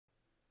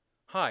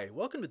Hi,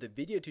 welcome to the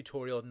video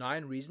tutorial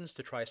 9 Reasons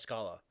to Try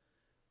Scala.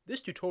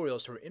 This tutorial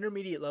is for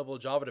intermediate level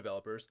Java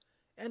developers,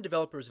 and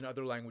developers in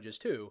other languages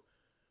too,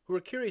 who are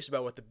curious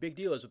about what the big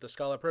deal is with the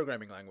Scala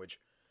programming language.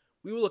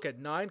 We will look at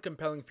 9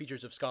 compelling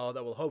features of Scala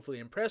that will hopefully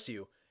impress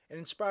you and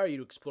inspire you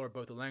to explore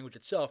both the language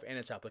itself and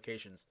its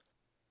applications.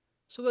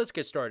 So let's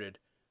get started.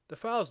 The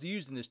files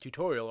used in this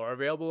tutorial are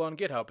available on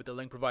GitHub at the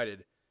link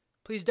provided.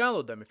 Please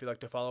download them if you'd like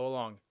to follow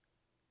along.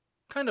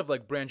 Kind of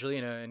like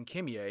Brangelina and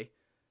Kimye,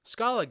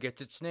 Scala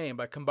gets its name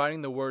by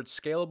combining the word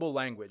scalable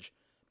language,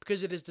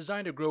 because it is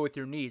designed to grow with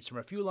your needs from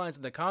a few lines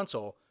in the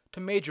console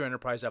to major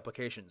enterprise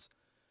applications.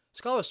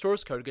 Scala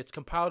source code gets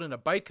compiled in a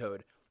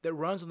bytecode that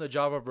runs on the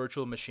Java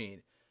virtual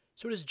machine,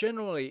 so it is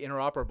generally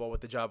interoperable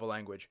with the Java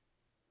language.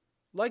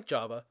 Like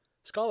Java,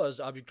 Scala is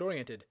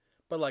object-oriented,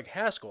 but like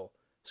Haskell,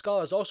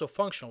 Scala is also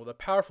functional with a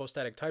powerful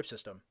static type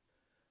system.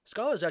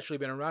 Scala has actually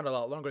been around a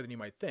lot longer than you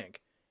might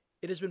think.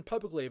 It has been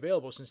publicly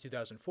available since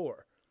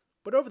 2004,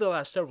 but over the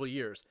last several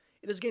years,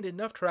 it has gained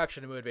enough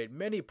traction to motivate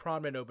many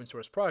prominent open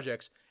source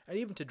projects and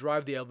even to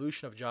drive the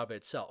evolution of Java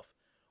itself.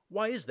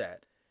 Why is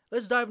that?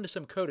 Let's dive into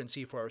some code and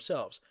see for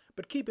ourselves,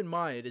 but keep in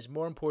mind it is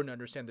more important to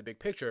understand the big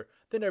picture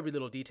than every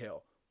little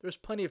detail. There's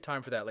plenty of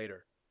time for that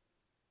later.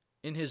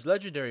 In his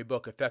legendary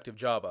book Effective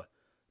Java,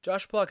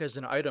 Josh Block has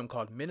an item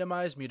called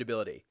Minimize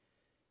Mutability.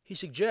 He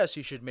suggests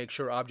you should make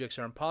sure objects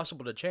are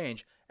impossible to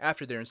change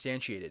after they're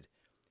instantiated.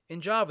 In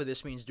Java,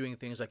 this means doing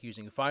things like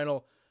using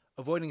final,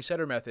 avoiding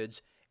setter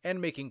methods, and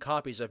making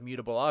copies of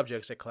mutable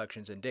objects at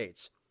collections and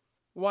dates.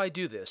 Why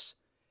do this?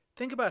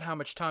 Think about how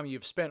much time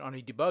you've spent on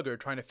a debugger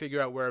trying to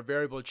figure out where a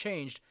variable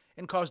changed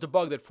and caused a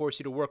bug that forced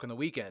you to work on the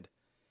weekend.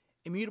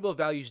 Immutable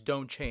values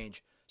don't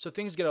change, so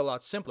things get a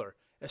lot simpler,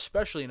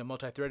 especially in a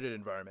multi-threaded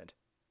environment.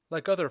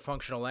 Like other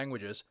functional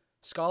languages,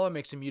 Scala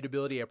makes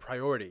immutability a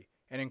priority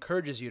and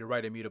encourages you to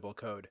write immutable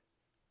code.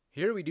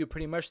 Here we do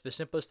pretty much the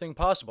simplest thing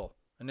possible: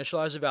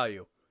 initialize a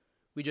value.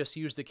 We just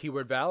use the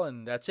keyword val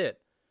and that's it.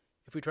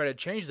 If we try to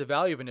change the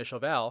value of initial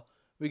val,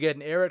 we get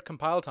an error at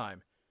compile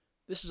time.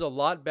 This is a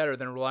lot better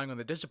than relying on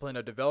the discipline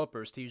of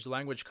developers to use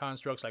language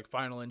constructs like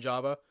final in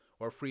Java,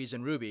 or freeze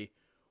in Ruby,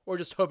 or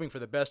just hoping for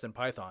the best in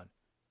Python.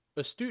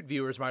 Astute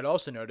viewers might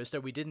also notice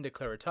that we didn't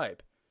declare a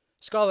type.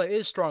 Scala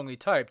is strongly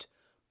typed,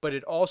 but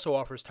it also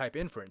offers type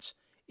inference.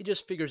 It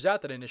just figures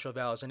out that initial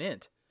val is an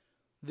int.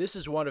 This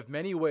is one of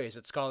many ways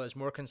that Scala is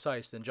more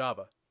concise than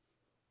Java.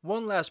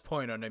 One last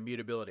point on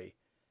immutability.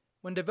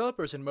 When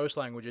developers in most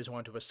languages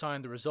want to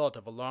assign the result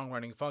of a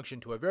long-running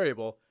function to a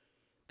variable,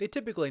 they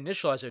typically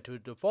initialize it to a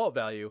default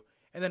value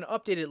and then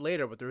update it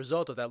later with the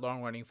result of that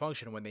long-running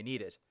function when they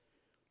need it.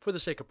 For the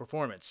sake of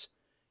performance,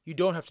 you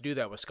don't have to do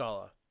that with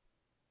Scala.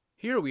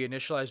 Here we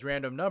initialize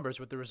random numbers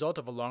with the result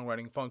of a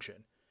long-running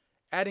function.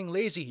 Adding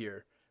lazy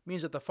here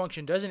means that the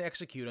function doesn't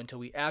execute until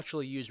we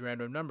actually use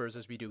random numbers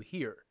as we do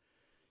here.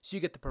 So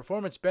you get the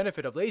performance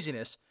benefit of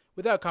laziness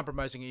without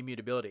compromising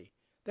immutability.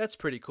 That's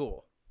pretty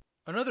cool.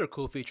 Another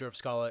cool feature of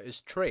Scala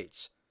is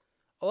traits.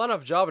 A lot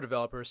of Java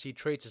developers see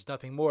traits as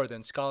nothing more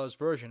than Scala's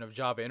version of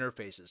Java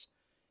interfaces.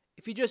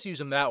 If you just use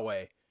them that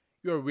way,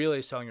 you are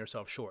really selling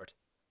yourself short.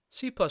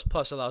 C++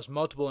 allows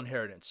multiple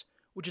inheritance,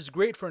 which is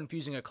great for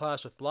infusing a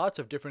class with lots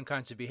of different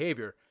kinds of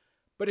behavior,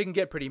 but it can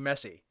get pretty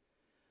messy.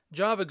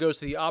 Java goes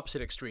to the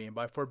opposite extreme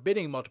by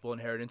forbidding multiple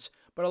inheritance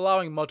but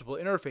allowing multiple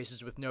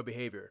interfaces with no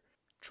behavior.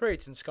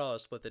 Traits in Scala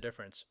split the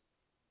difference.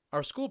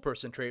 Our school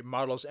person trait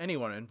models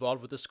anyone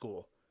involved with the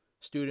school: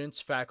 students,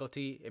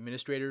 faculty,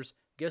 administrators,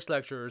 guest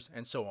lecturers,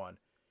 and so on.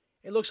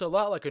 It looks a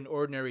lot like an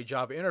ordinary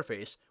Java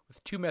interface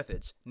with 2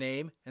 methods,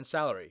 name and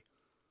salary.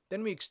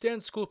 Then we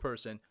extend school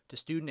person to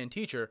student and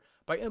teacher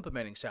by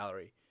implementing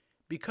salary.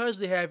 Because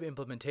they have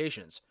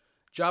implementations,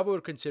 Java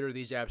would consider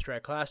these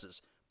abstract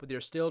classes, but they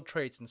are still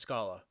traits in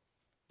Scala.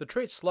 The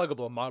trait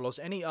sluggable models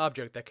any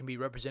object that can be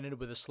represented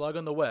with a slug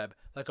on the web,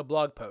 like a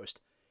blog post.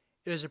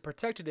 It is a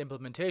protected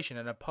implementation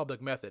and a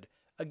public method,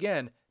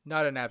 again,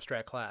 not an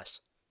abstract class.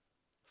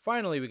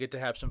 Finally, we get to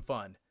have some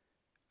fun.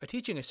 A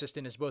teaching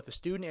assistant is both a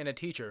student and a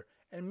teacher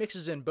and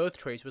mixes in both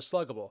traits with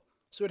sluggable,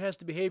 so it has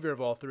the behavior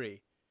of all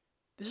 3.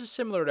 This is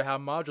similar to how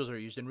modules are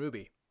used in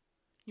Ruby.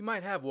 You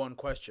might have one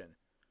question.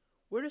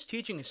 Where does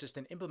teaching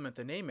assistant implement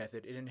the name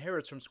method it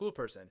inherits from school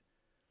person?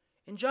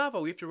 In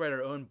Java, we have to write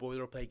our own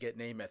boilerplate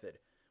getName method,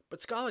 but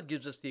Scala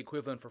gives us the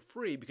equivalent for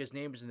free because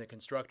name is in the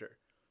constructor.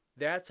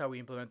 That's how we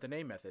implement the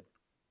name method.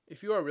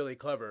 If you are really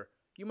clever,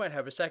 you might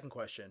have a second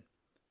question.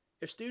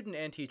 If student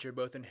and teacher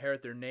both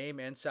inherit their name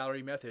and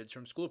salary methods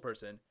from school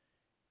person,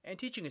 and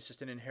teaching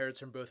assistant inherits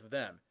from both of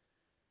them,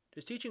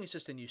 does teaching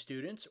assistant use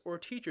students or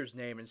teacher's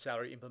name and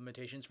salary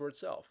implementations for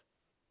itself?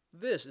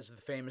 This is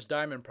the famous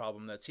diamond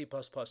problem that C++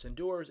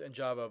 endures and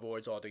Java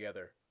avoids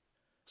altogether.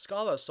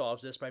 Scala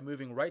solves this by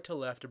moving right to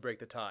left to break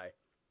the tie.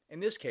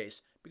 In this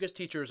case, because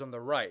teacher is on the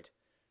right,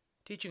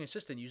 teaching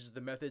assistant uses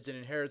the methods it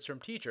inherits from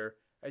teacher,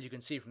 as you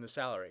can see from the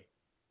salary.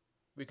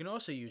 We can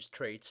also use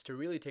traits to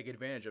really take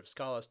advantage of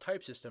Scala's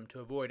type system to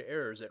avoid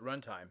errors at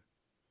runtime.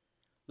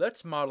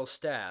 Let's model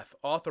staff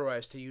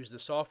authorized to use the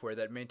software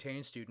that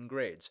maintains student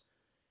grades.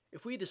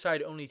 If we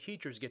decide only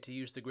teachers get to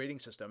use the grading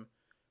system,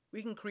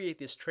 we can create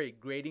this trait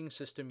grading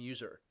system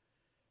user.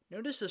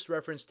 Notice this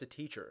reference to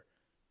teacher.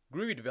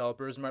 Groovy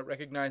developers might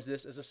recognize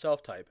this as a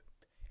self-type,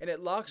 and it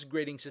locks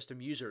grading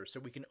system user so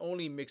we can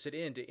only mix it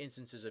into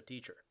instances of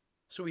teacher.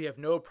 So we have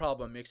no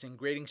problem mixing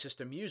grading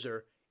system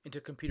user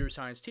into computer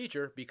science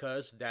teacher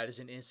because that is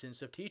an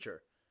instance of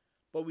teacher.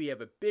 But we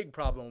have a big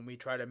problem when we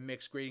try to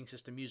mix grading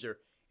system user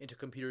into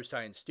computer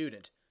science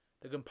student.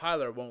 The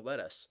compiler won't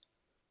let us.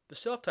 The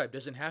self-type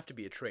doesn't have to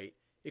be a trait.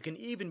 It can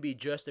even be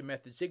just a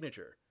method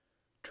signature.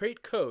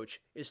 Trait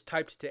coach is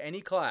typed to any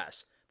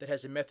class that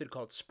has a method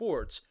called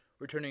sports,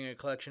 returning a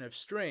collection of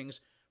strings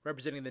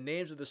representing the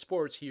names of the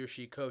sports he or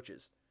she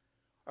coaches.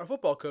 Our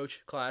football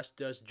coach class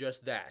does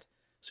just that,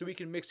 so we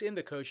can mix in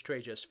the coach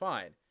trait just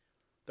fine.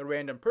 The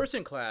random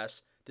person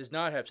class does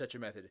not have such a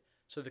method,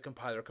 so the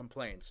compiler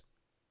complains.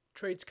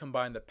 Traits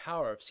combine the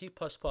power of C++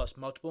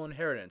 multiple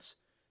inheritance,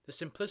 the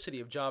simplicity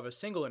of Java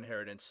single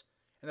inheritance,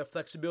 and the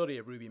flexibility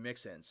of Ruby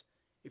mixins.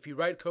 If you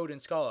write code in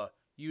Scala,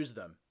 use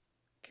them.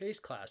 Case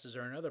classes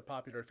are another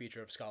popular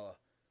feature of Scala.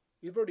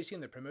 We've already seen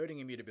that promoting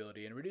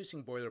immutability and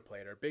reducing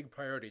boilerplate are big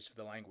priorities for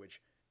the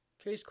language.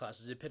 Case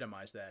classes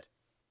epitomize that.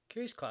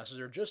 Case classes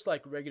are just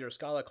like regular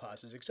Scala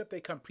classes, except they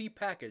come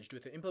pre-packaged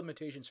with the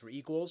implementations for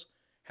equals,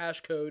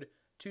 hash code,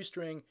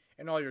 toString,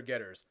 and all your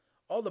getters.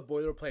 All the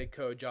boilerplate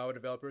code Java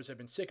developers have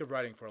been sick of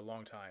writing for a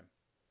long time.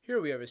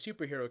 Here we have a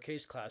superhero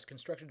case class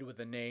constructed with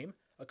a name,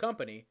 a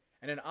company,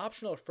 and an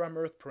optional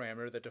from-earth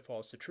parameter that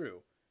defaults to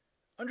true.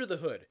 Under the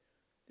hood,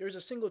 there is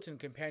a singleton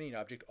companion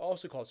object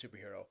also called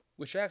superhero,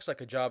 which acts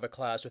like a Java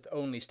class with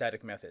only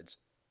static methods.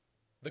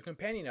 The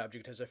companion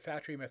object has a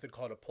factory method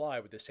called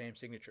apply with the same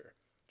signature.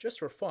 Just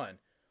for fun,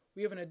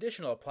 we have an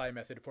additional apply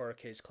method for our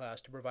case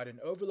class to provide an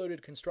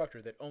overloaded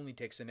constructor that only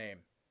takes a name.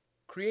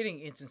 Creating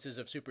instances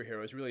of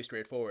superhero is really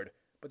straightforward,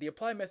 but the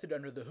apply method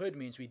under the hood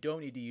means we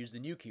don't need to use the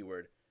new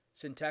keyword.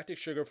 Syntactic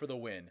sugar for the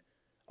win.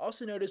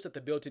 Also notice that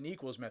the built-in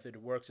equals method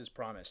works as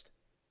promised.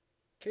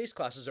 Case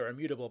classes are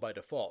immutable by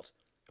default.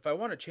 If I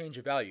want to change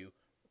a value,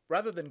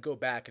 rather than go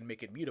back and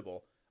make it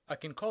mutable, I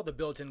can call the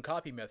built-in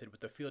copy method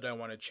with the field I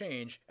want to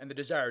change and the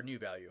desired new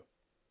value.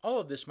 All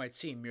of this might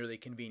seem merely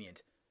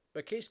convenient,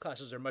 but case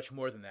classes are much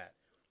more than that.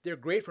 They're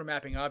great for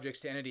mapping objects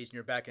to entities in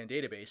your backend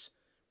database.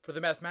 For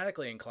the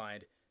mathematically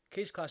inclined,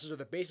 case classes are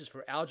the basis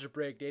for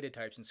algebraic data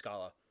types in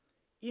Scala.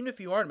 Even if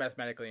you aren't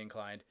mathematically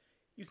inclined,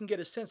 you can get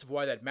a sense of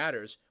why that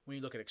matters when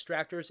you look at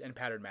extractors and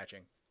pattern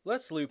matching.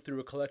 Let's loop through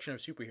a collection of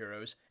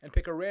superheroes and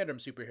pick a random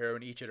superhero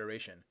in each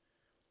iteration.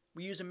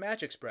 We use a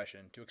match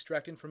expression to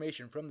extract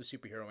information from the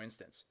superhero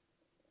instance.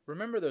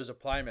 Remember those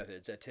apply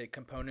methods that take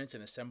components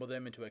and assemble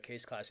them into a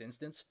case class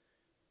instance?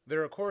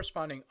 There are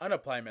corresponding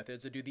unapply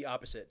methods that do the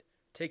opposite,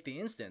 take the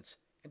instance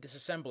and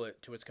disassemble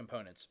it to its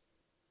components.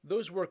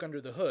 Those work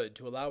under the hood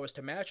to allow us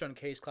to match on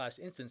case class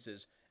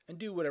instances and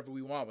do whatever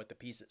we want with the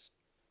pieces.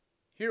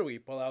 Here we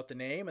pull out the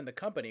name and the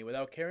company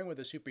without caring where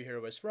the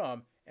superhero is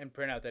from and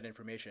print out that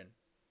information.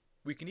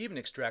 We can even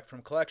extract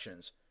from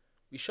collections.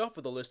 We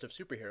shuffle the list of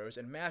superheroes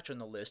and match on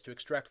the list to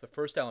extract the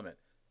first element,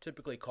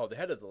 typically called the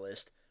head of the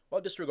list,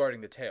 while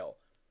disregarding the tail.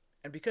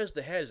 And because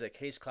the head is a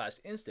case class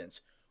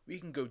instance, we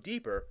can go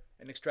deeper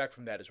and extract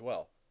from that as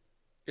well.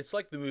 It's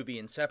like the movie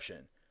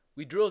Inception.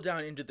 We drill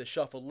down into the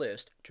shuffled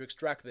list to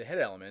extract the head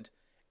element,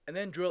 and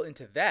then drill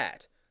into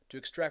that to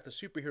extract the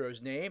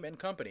superhero's name and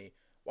company,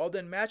 while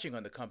then matching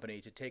on the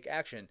company to take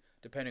action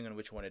depending on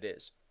which one it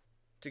is.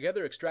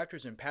 Together,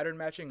 extractors and pattern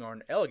matching are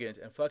an elegant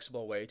and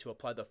flexible way to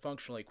apply the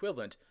functional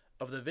equivalent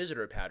of the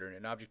visitor pattern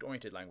in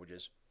object-oriented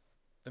languages.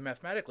 The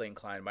mathematically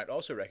inclined might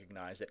also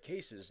recognize that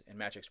cases in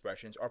match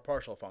expressions are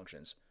partial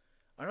functions.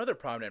 Another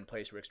prominent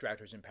place where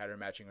extractors and pattern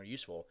matching are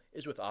useful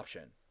is with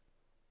option.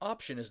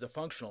 Option is the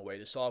functional way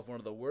to solve one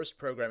of the worst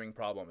programming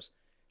problems,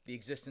 the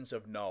existence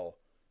of null.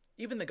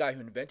 Even the guy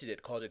who invented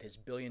it called it his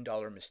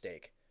billion-dollar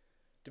mistake.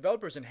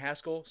 Developers in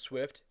Haskell,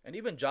 Swift, and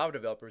even Java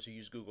developers who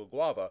use Google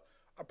Guava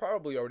are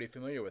probably already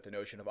familiar with the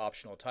notion of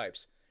optional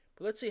types,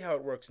 but let's see how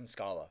it works in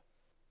Scala.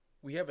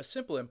 We have a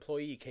simple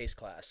employee case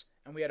class,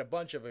 and we add a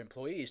bunch of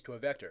employees to a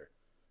vector.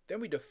 Then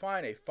we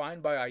define a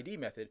findById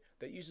method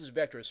that uses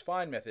vector's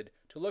find method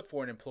to look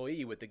for an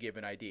employee with the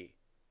given ID.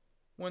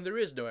 When there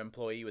is no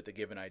employee with the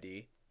given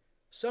ID,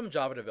 some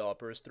Java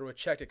developers throw a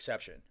checked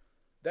exception.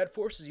 That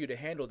forces you to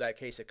handle that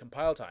case at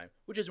compile time,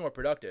 which is more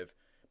productive,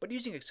 but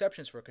using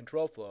exceptions for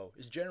control flow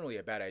is generally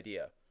a bad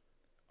idea.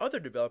 Other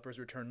developers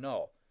return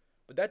null,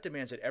 but that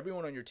demands that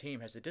everyone on your team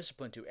has the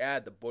discipline to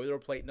add the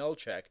boilerplate null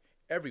check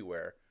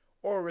everywhere,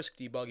 or risk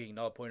debugging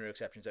null pointer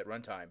exceptions at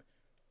runtime,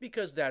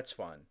 because that's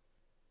fun.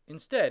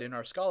 Instead, in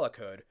our Scala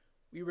code,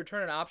 we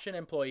return an option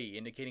employee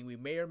indicating we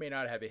may or may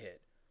not have a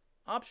hit.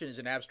 Option is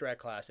an abstract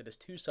class that has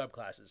two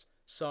subclasses,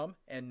 sum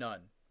and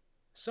none.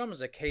 Sum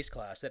is a case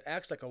class that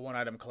acts like a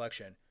one-item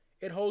collection.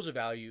 It holds a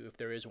value if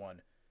there is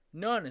one.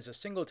 None is a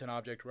singleton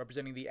object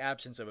representing the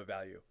absence of a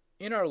value.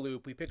 In our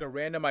loop, we pick a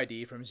random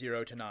ID from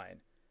 0 to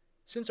 9.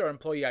 Since our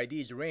employee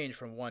IDs range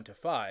from 1 to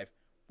 5,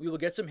 we will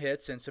get some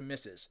hits and some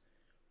misses.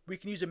 We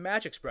can use a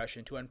match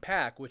expression to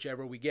unpack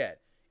whichever we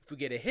get. If we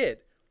get a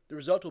hit, the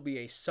result will be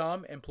a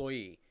sum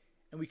employee,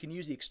 and we can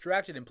use the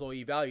extracted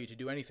employee value to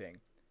do anything.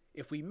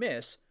 If we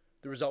miss,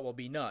 the result will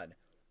be none.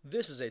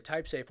 This is a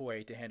type-safe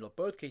way to handle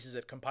both cases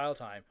at compile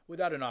time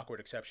without an awkward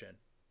exception.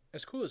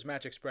 As cool as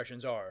match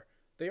expressions are,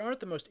 they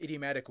aren't the most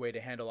idiomatic way to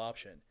handle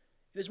option.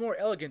 It is more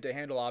elegant to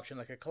handle option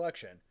like a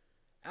collection.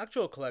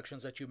 Actual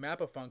collections let you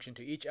map a function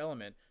to each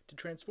element to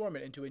transform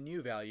it into a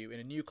new value in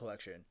a new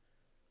collection.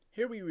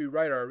 Here we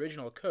rewrite our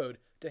original code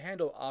to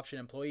handle option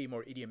employee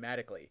more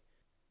idiomatically.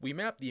 We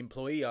map the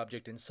employee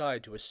object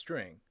inside to a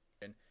string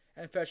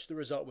and fetch the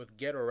result with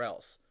get or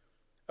else.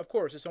 Of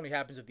course, this only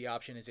happens if the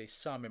option is a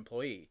sum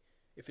employee.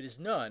 If it is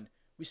none,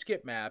 we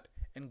skip map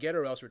and get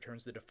or else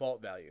returns the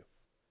default value.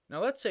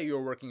 Now let's say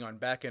you're working on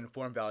back-end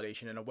form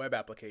validation in a web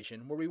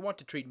application where we want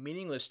to treat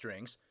meaningless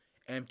strings,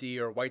 empty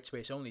or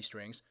whitespace only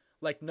strings,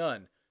 like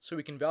none, so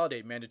we can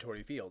validate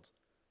mandatory fields.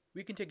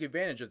 We can take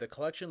advantage of the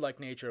collection-like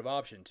nature of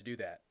option to do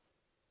that.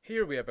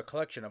 Here we have a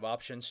collection of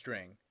option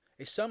string,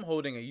 a sum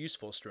holding a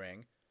useful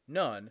string,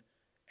 none,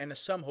 and a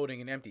sum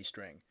holding an empty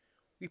string.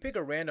 We pick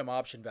a random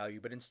option value,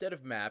 but instead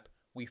of map,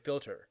 we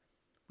filter.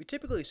 We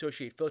typically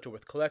associate filter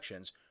with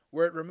collections,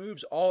 where it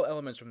removes all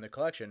elements from the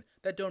collection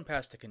that don't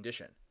pass the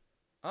condition.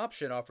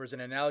 Option offers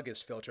an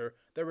analogous filter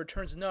that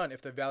returns none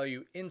if the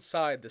value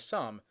inside the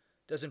sum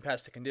doesn't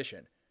pass the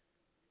condition.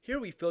 Here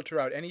we filter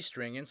out any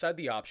string inside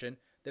the option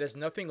that has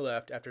nothing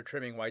left after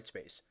trimming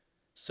whitespace.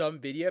 Sum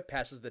vidya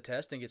passes the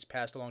test and gets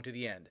passed along to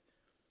the end.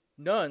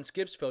 None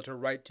skips filter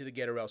right to the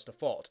get or else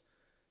default.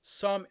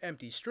 Sum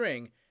empty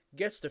string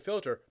gets the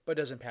filter but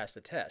doesn't pass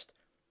the test.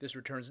 This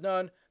returns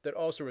none that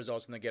also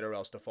results in the get or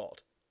else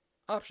default.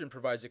 Option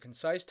provides a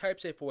concise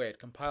type-safe way at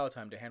compile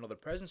time to handle the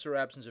presence or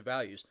absence of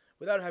values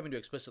without having to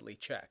explicitly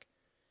check.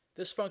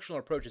 This functional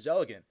approach is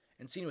elegant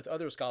and seen with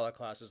other Scala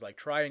classes like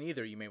try and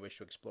either you may wish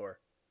to explore.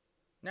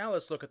 Now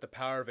let's look at the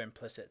power of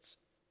implicits.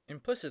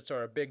 Implicits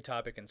are a big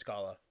topic in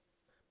Scala,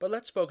 but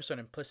let's focus on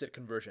implicit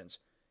conversions.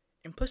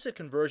 Implicit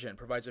conversion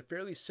provides a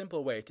fairly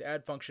simple way to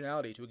add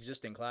functionality to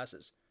existing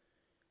classes.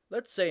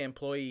 Let's say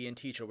employee and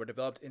teacher were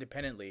developed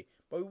independently,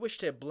 but we wish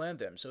to blend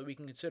them so that we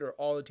can consider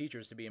all the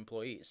teachers to be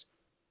employees.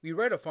 We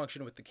write a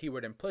function with the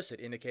keyword implicit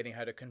indicating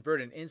how to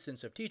convert an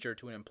instance of teacher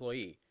to an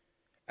employee.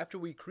 After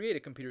we create a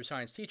computer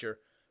science teacher,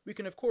 we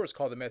can of course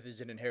call the methods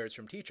it inherits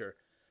from teacher,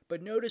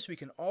 but notice we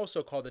can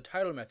also call the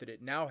title method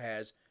it now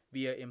has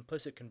via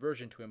implicit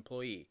conversion to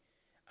employee,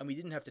 and we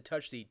didn't have to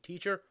touch the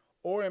teacher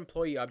or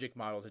employee object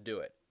model to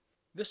do it.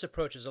 This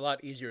approach is a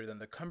lot easier than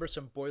the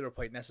cumbersome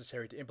boilerplate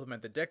necessary to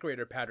implement the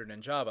decorator pattern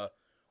in Java,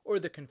 or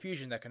the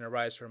confusion that can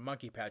arise from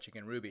monkey patching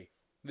in Ruby.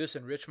 This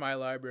enrich my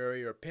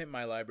library or pimp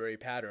my library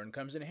pattern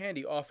comes in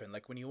handy often,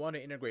 like when you want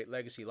to integrate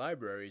legacy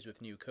libraries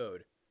with new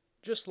code.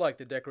 Just like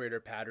the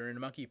decorator pattern in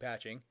monkey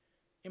patching,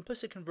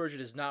 implicit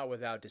conversion is not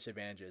without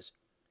disadvantages.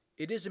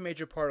 It is a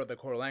major part of the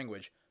core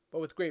language,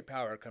 but with great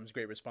power comes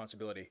great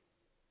responsibility.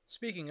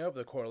 Speaking of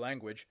the core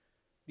language,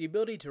 the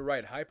ability to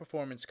write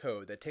high-performance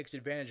code that takes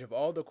advantage of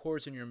all the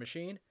cores in your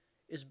machine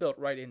is built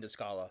right into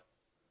Scala.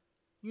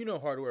 You know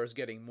hardware is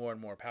getting more and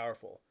more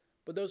powerful,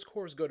 but those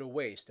cores go to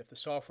waste if the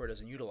software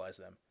doesn't utilize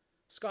them.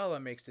 Scala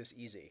makes this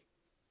easy.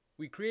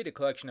 We create a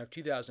collection of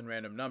 2000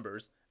 random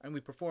numbers, and we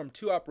perform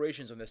two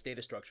operations on this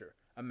data structure,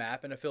 a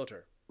map and a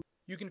filter.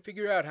 You can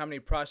figure out how many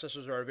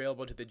processors are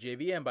available to the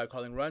JVM by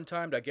calling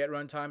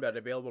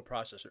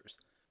runtime.getRuntime.availableProcessors.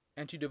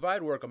 And to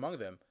divide work among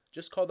them,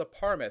 just call the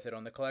par method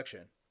on the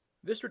collection.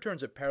 This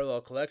returns a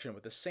parallel collection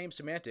with the same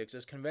semantics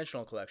as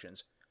conventional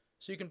collections,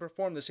 so you can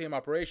perform the same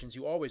operations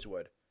you always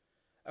would.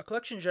 A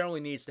collection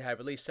generally needs to have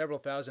at least several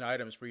thousand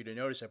items for you to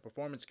notice a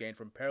performance gain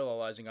from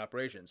parallelizing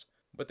operations,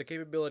 but the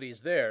capability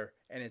is there,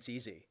 and it's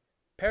easy.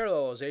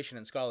 Parallelization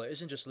in Scala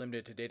isn't just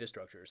limited to data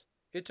structures.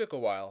 It took a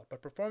while,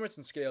 but performance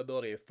and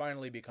scalability have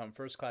finally become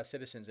first-class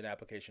citizens in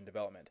application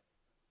development.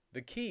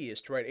 The key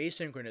is to write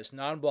asynchronous,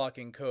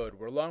 non-blocking code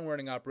where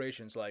long-running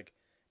operations like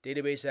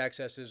database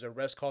accesses or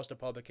REST calls to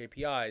public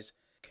APIs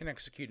can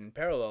execute in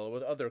parallel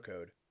with other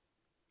code.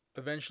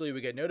 Eventually,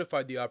 we get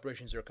notified the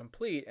operations are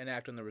complete and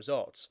act on the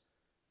results.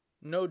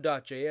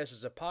 Node.js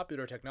is a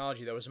popular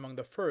technology that was among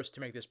the first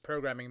to make this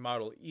programming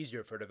model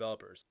easier for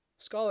developers.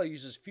 Scala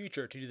uses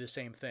Future to do the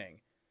same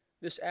thing.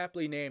 This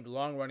aptly named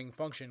long-running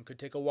function could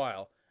take a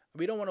while, and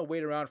we don't want to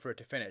wait around for it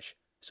to finish,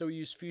 so we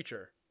use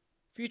Future.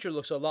 Future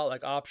looks a lot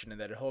like option in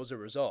that it holds a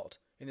result,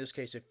 in this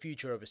case a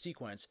feature of a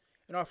sequence,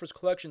 and offers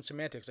collection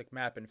semantics like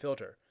map and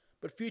filter,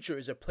 but Future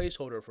is a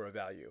placeholder for a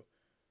value.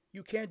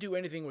 You can't do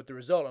anything with the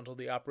result until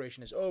the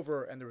operation is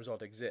over and the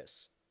result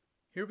exists.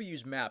 Here we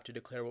use map to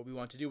declare what we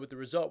want to do with the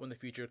result when the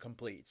feature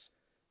completes.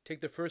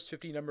 Take the first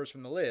 50 numbers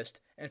from the list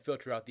and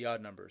filter out the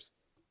odd numbers.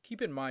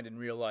 Keep in mind in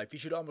real life you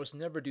should almost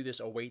never do this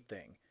await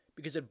thing,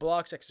 because it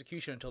blocks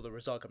execution until the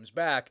result comes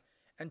back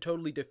and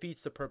totally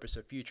defeats the purpose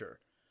of Future.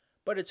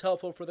 But it's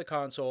helpful for the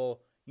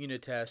console,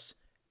 unit tests,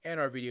 and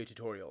our video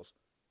tutorials.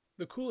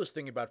 The coolest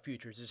thing about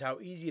futures is how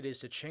easy it is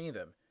to chain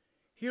them.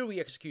 Here we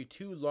execute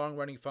two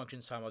long-running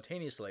functions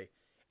simultaneously,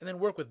 and then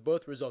work with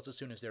both results as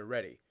soon as they're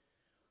ready.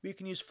 We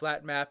can use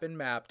flat map and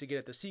map to get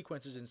at the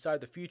sequences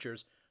inside the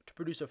futures to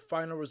produce a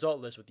final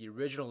result list with the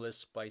original list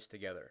spliced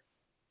together.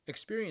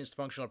 Experienced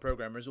functional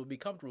programmers will be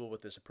comfortable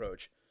with this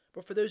approach,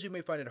 but for those who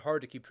may find it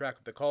hard to keep track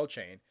of the call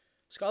chain,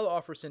 Scala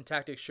offers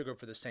syntactic sugar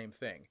for the same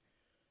thing.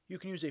 You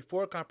can use a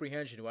for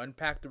comprehension to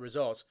unpack the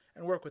results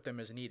and work with them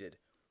as needed.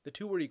 The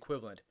two are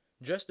equivalent,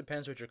 just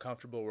depends what you're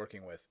comfortable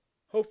working with.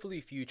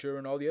 Hopefully Future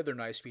and all the other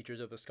nice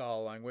features of the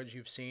Scala language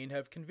you've seen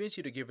have convinced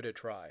you to give it a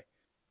try.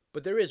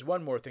 But there is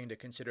one more thing to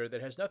consider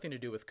that has nothing to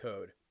do with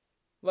code.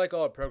 Like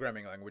all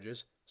programming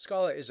languages,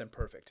 Scala isn't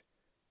perfect.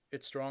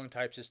 Its strong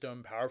type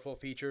system, powerful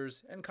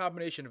features, and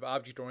combination of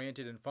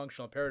object-oriented and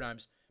functional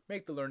paradigms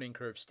make the learning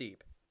curve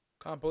steep.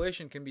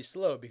 Compilation can be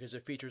slow because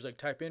of features like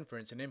type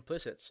inference and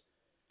implicits.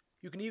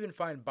 You can even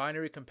find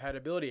binary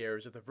compatibility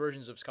errors if the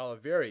versions of Scala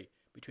vary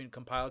between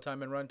compile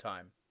time and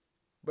runtime.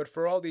 But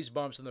for all these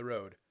bumps in the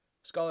road,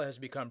 Scala has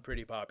become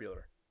pretty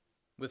popular.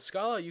 With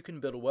Scala, you can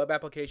build web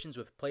applications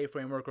with Play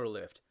Framework or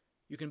Lift.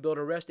 You can build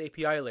a REST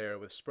API layer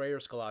with Spray or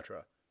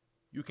Scalatra.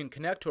 You can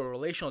connect to a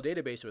relational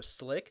database with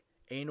Slick,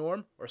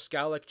 ANorm, or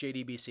Scala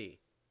JDBC.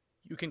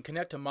 You can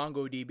connect to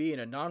MongoDB in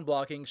a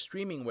non-blocking,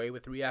 streaming way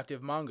with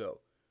Reactive Mongo.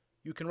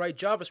 You can write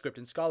JavaScript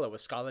in Scala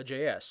with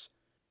Scala.js.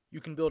 You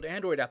can build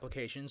Android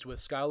applications with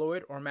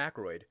Scaloid or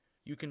Macroid.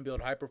 You can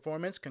build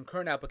high-performance,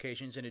 concurrent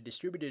applications in a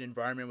distributed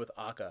environment with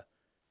Akka.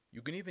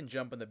 You can even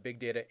jump on the big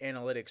data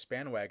analytics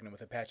bandwagon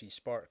with Apache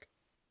Spark.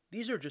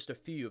 These are just a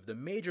few of the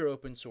major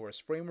open-source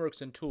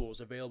frameworks and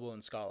tools available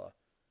in Scala.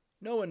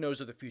 No one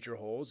knows what the future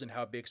holds and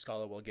how big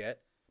Scala will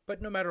get,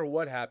 but no matter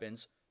what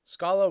happens,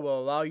 Scala will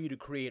allow you to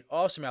create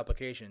awesome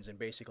applications in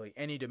basically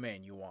any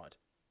domain you want.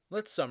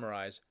 Let's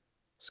summarize.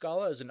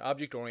 Scala is an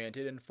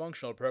object-oriented and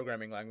functional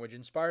programming language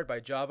inspired by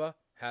Java,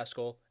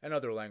 Haskell, and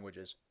other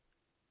languages.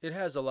 It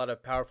has a lot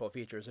of powerful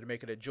features that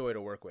make it a joy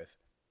to work with.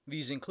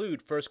 These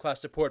include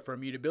first-class support for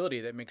immutability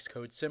that makes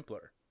code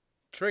simpler,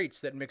 traits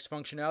that mix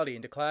functionality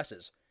into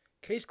classes,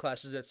 case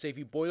classes that save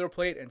you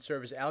boilerplate and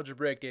serve as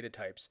algebraic data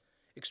types,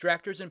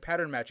 extractors and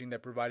pattern matching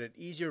that provide an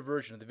easier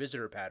version of the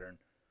visitor pattern,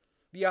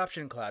 the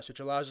option class which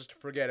allows us to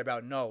forget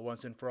about null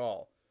once and for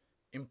all,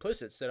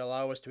 implicits that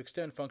allow us to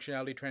extend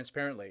functionality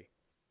transparently,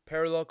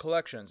 parallel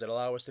collections that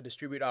allow us to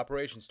distribute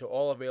operations to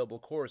all available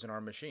cores in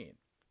our machine,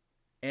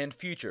 and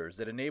futures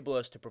that enable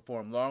us to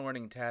perform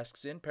long-running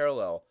tasks in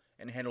parallel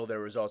and handle their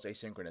results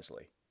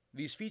asynchronously.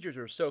 These features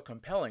are so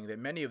compelling that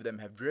many of them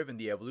have driven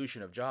the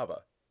evolution of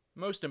Java.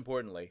 Most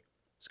importantly,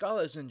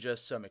 Scala isn't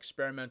just some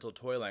experimental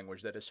toy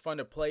language that is fun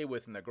to play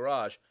with in the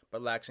garage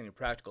but lacks any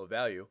practical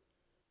value.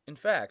 In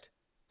fact,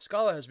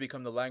 Scala has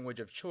become the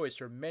language of choice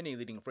for many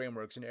leading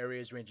frameworks in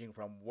areas ranging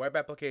from web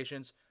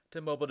applications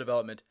to mobile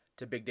development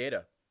to big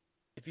data.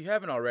 If you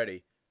haven't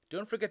already,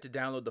 don't forget to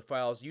download the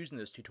files used in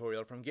this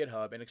tutorial from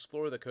GitHub and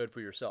explore the code for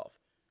yourself.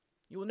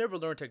 You will never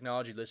learn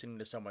technology listening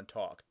to someone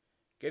talk.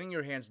 Getting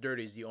your hands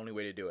dirty is the only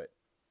way to do it.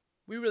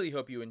 We really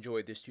hope you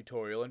enjoyed this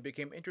tutorial and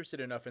became interested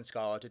enough in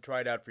Scala to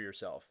try it out for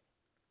yourself.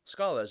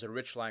 Scala is a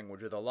rich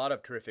language with a lot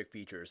of terrific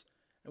features,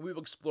 and we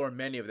will explore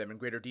many of them in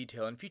greater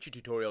detail in future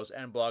tutorials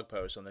and blog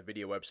posts on the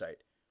video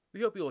website.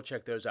 We hope you will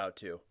check those out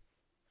too.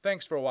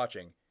 Thanks for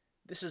watching.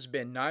 This has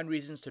been 9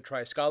 Reasons to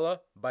Try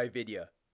Scala by VIII.